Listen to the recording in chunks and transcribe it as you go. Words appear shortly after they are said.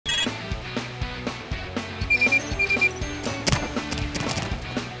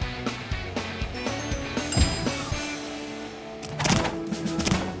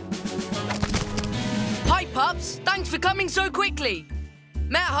coming so quickly?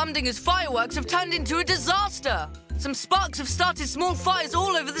 Mayor Humdinger's fireworks have turned into a disaster. Some sparks have started small fires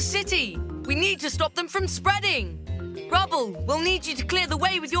all over the city. We need to stop them from spreading. Rubble, we'll need you to clear the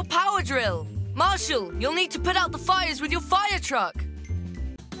way with your power drill. Marshall, you'll need to put out the fires with your fire truck.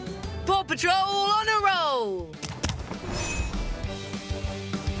 Paw Patrol on a roll!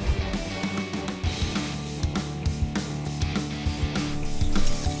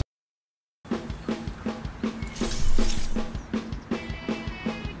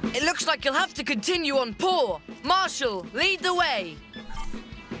 It looks like you'll have to continue on Paw. Marshall, lead the way.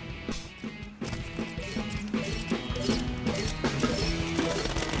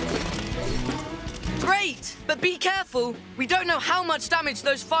 Great, but be careful. We don't know how much damage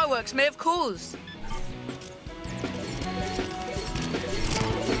those fireworks may have caused.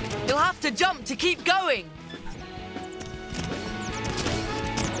 You'll have to jump to keep going.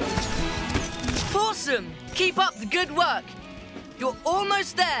 Awesome! Keep up the good work. You're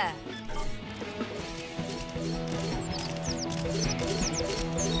almost there.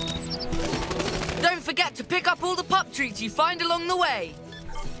 Don't forget to pick up all the pup treats you find along the way.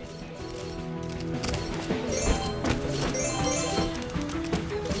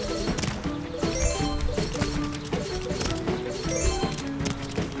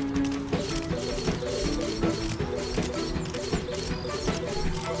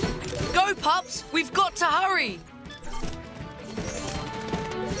 Go, pups! We've got to hurry!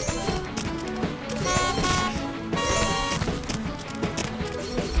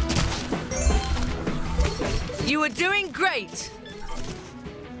 You are doing great!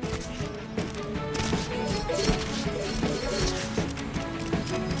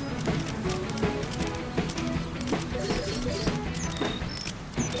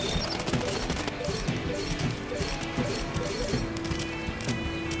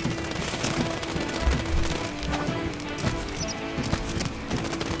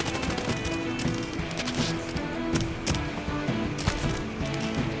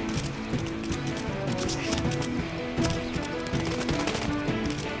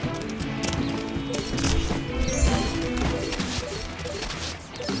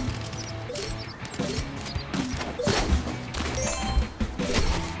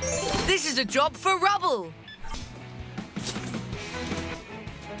 This is a job for Rubble.